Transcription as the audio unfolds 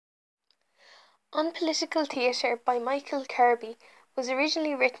On Political Theatre by Michael Kirby was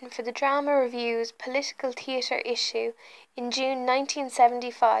originally written for the Drama Review's Political Theatre issue in June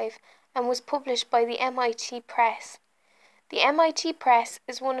 1975 and was published by the MIT Press. The MIT Press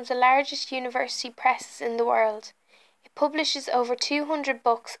is one of the largest university presses in the world. It publishes over 200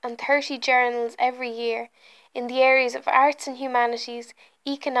 books and 30 journals every year in the areas of arts and humanities,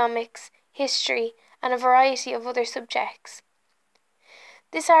 economics, history, and a variety of other subjects.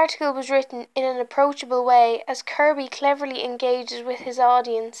 This article was written in an approachable way as Kirby cleverly engages with his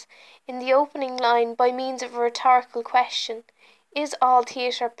audience in the opening line by means of a rhetorical question: is all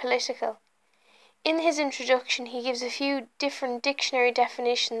theatre political? In his introduction he gives a few different dictionary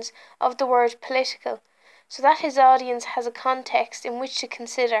definitions of the word political, so that his audience has a context in which to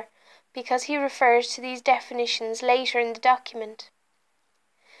consider, because he refers to these definitions later in the document.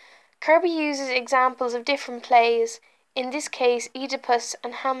 Kirby uses examples of different plays, in this case Oedipus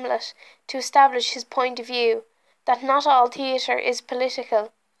and Hamlet, to establish his point of view, that not all theatre is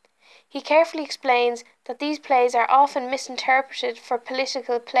political. He carefully explains that these plays are often misinterpreted for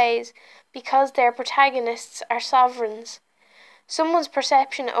political plays because their protagonists are sovereigns. Someone's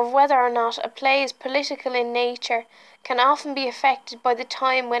perception of whether or not a play is political in nature can often be affected by the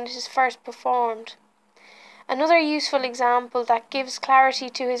time when it is first performed. Another useful example that gives clarity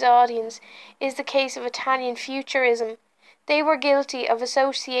to his audience is the case of Italian Futurism. They were guilty of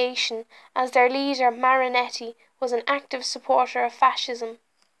association as their leader Marinetti was an active supporter of fascism.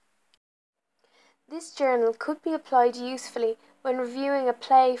 This journal could be applied usefully when reviewing a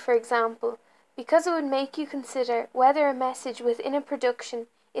play, for example, because it would make you consider whether a message within a production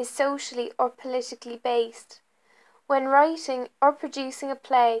is socially or politically based. When writing or producing a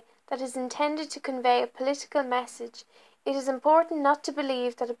play that is intended to convey a political message, it is important not to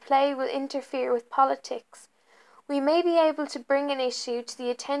believe that a play will interfere with politics. We may be able to bring an issue to the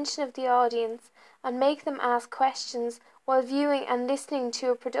attention of the audience and make them ask questions while viewing and listening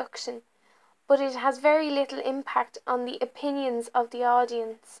to a production, but it has very little impact on the opinions of the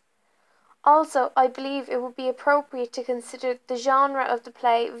audience. Also, I believe it would be appropriate to consider the genre of the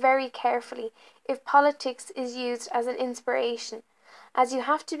play very carefully if politics is used as an inspiration, as you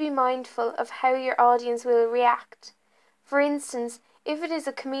have to be mindful of how your audience will react. For instance, if it is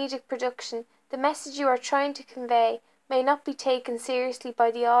a comedic production, the message you are trying to convey may not be taken seriously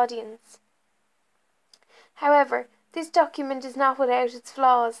by the audience. However, this document is not without its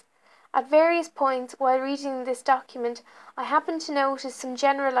flaws. At various points while reading this document, I happened to notice some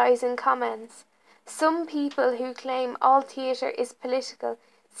generalizing comments. Some people who claim all theatre is political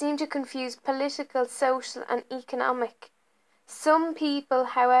seem to confuse political, social, and economic. Some people,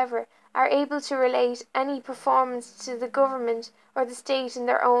 however, are able to relate any performance to the government or the state in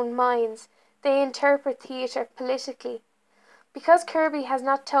their own minds. They interpret theatre politically. Because Kirby has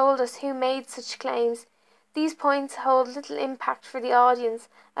not told us who made such claims, these points hold little impact for the audience,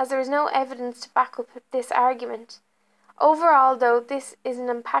 as there is no evidence to back up this argument. Overall, though, this is an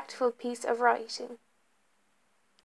impactful piece of writing.